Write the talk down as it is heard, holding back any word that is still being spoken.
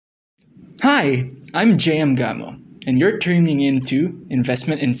Hi, I'm JM Gamo, and you're tuning into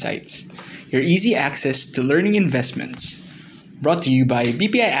Investment Insights, your easy access to learning investments, brought to you by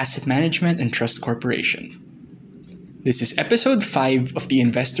BPI Asset Management and Trust Corporation. This is episode 5 of the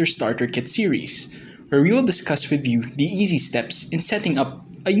Investor Starter Kit series, where we will discuss with you the easy steps in setting up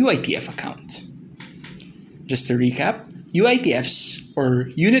a UITF account. Just to recap, UITFs, or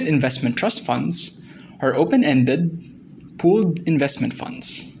Unit Investment Trust Funds, are open-ended, pooled investment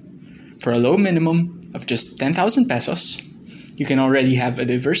funds. For a low minimum of just 10,000 pesos, you can already have a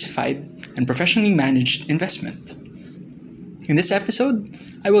diversified and professionally managed investment. In this episode,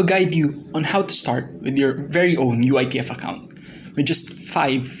 I will guide you on how to start with your very own UITF account with just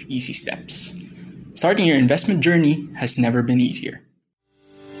 5 easy steps. Starting your investment journey has never been easier.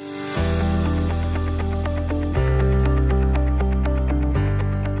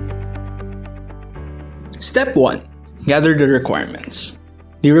 Step 1. Gather the requirements.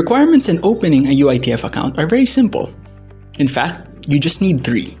 The requirements in opening a UITF account are very simple. In fact, you just need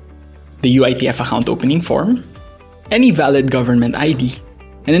 3. The UITF account opening form, any valid government ID,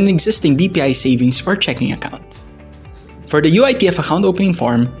 and an existing BPI savings or checking account. For the UITF account opening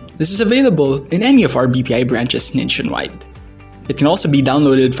form, this is available in any of our BPI branches nationwide. It can also be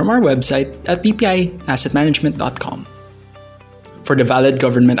downloaded from our website at bpiassetmanagement.com. For the valid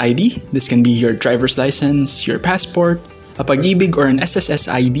government ID, this can be your driver's license, your passport, a Pag-ibig or an SSS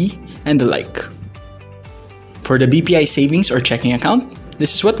ID, and the like. For the BPI savings or checking account,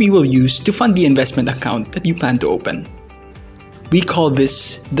 this is what we will use to fund the investment account that you plan to open. We call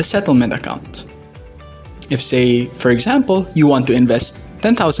this the settlement account. If, say, for example, you want to invest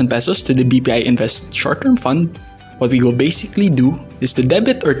 10,000 pesos to the BPI Invest Short-Term Fund, what we will basically do is to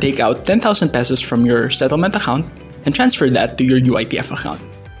debit or take out 10,000 pesos from your settlement account and transfer that to your UITF account.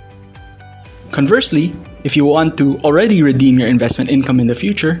 Conversely, if you want to already redeem your investment income in the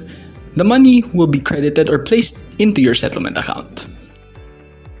future, the money will be credited or placed into your settlement account.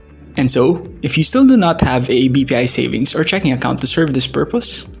 And so, if you still do not have a BPI savings or checking account to serve this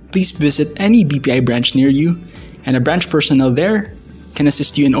purpose, please visit any BPI branch near you, and a branch personnel there can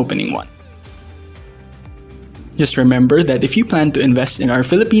assist you in opening one. Just remember that if you plan to invest in our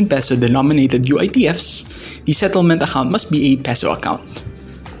Philippine peso denominated UITFs, the settlement account must be a peso account.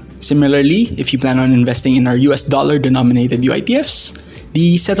 Similarly, if you plan on investing in our US dollar denominated UITFs,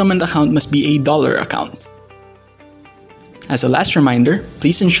 the settlement account must be a dollar account. As a last reminder,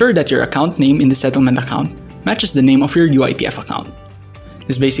 please ensure that your account name in the settlement account matches the name of your UITF account.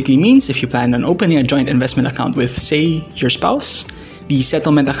 This basically means if you plan on opening a joint investment account with, say, your spouse, the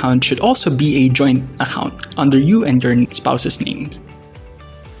settlement account should also be a joint account under you and your spouse's name.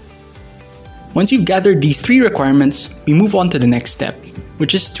 Once you've gathered these 3 requirements, we move on to the next step,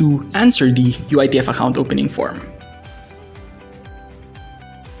 which is to answer the UITF account opening form.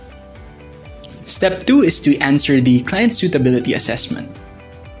 Step 2 is to answer the client suitability assessment.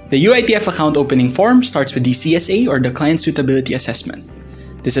 The UITF account opening form starts with the CSA or the client suitability assessment.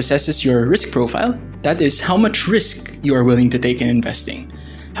 This assesses your risk profile, that is, how much risk you are willing to take in investing,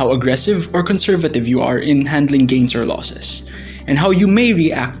 how aggressive or conservative you are in handling gains or losses, and how you may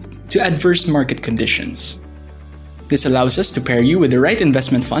react to adverse market conditions. This allows us to pair you with the right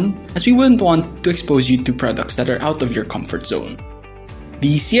investment fund, as we wouldn't want to expose you to products that are out of your comfort zone.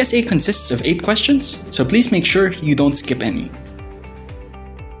 The CSA consists of 8 questions, so please make sure you don't skip any.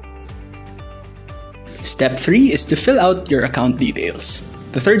 Step 3 is to fill out your account details.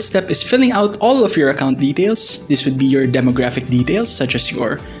 The third step is filling out all of your account details. This would be your demographic details such as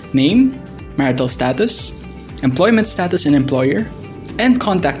your name, marital status, employment status and employer, and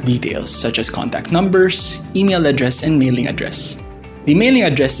contact details such as contact numbers, email address, and mailing address. The mailing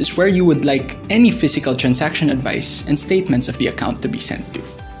address is where you would like any physical transaction advice and statements of the account to be sent to.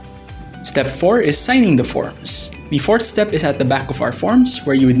 Step 4 is signing the forms. The 4th step is at the back of our forms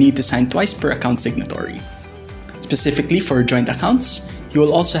where you would need to sign twice per account signatory. Specifically for joint accounts, you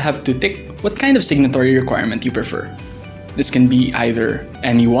will also have to tick what kind of signatory requirement you prefer. This can be either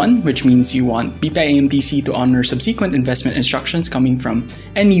any one, which means you want BPI AMTC to honor subsequent investment instructions coming from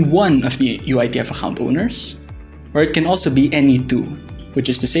any one of the UITF account owners, or it can also be any 2, which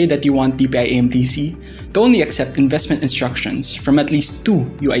is to say that you want BPI AMTC to only accept investment instructions from at least 2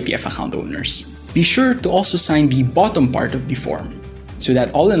 UITF account owners. Be sure to also sign the bottom part of the form, so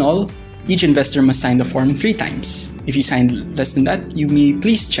that all in all, each investor must sign the form 3 times. If you signed less than that, you may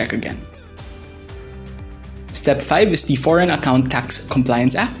please check again. Step 5 is the Foreign Account Tax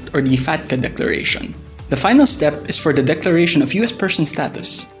Compliance Act, or the FATCA declaration. The final step is for the declaration of US person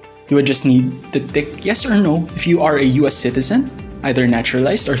status. You would just need to tick yes or no if you are a US citizen, either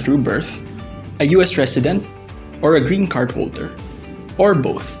naturalized or through birth, a US resident, or a green card holder, or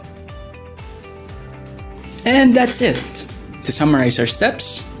both. And that's it. To summarize our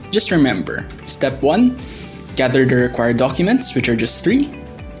steps, just remember, Step 1, gather the required documents, which are just 3,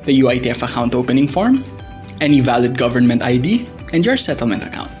 the UITF account opening form, any valid government ID, and your settlement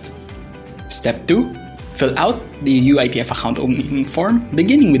account. Step 2, fill out the UITF account opening form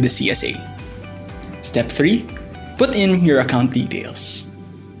beginning with the CSA. Step 3, put in your account details.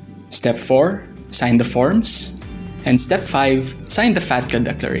 Step 4, sign the forms. And Step 5, sign the FATCA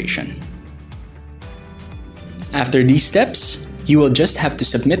declaration. After these steps, you will just have to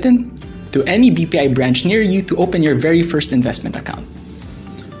submit it to any BPI branch near you to open your very first investment account.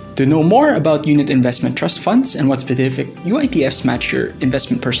 To know more about unit investment trust funds and what specific UITFs match your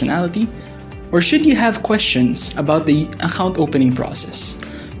investment personality, or should you have questions about the account opening process,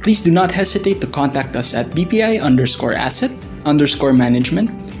 please do not hesitate to contact us at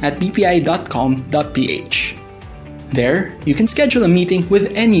bpi_asset_management@bpi.com.ph. There, you can schedule a meeting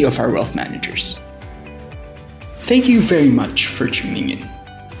with any of our wealth managers. Thank you very much for tuning in.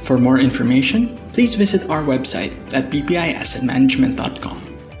 For more information, please visit our website at bpiassetmanagement.com.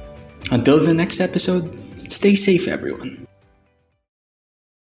 Until the next episode, stay safe everyone.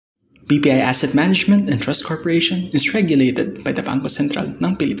 BPI Asset Management and Trust Corporation is regulated by the Bangko Sentral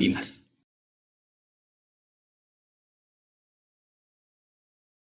ng Pilipinas.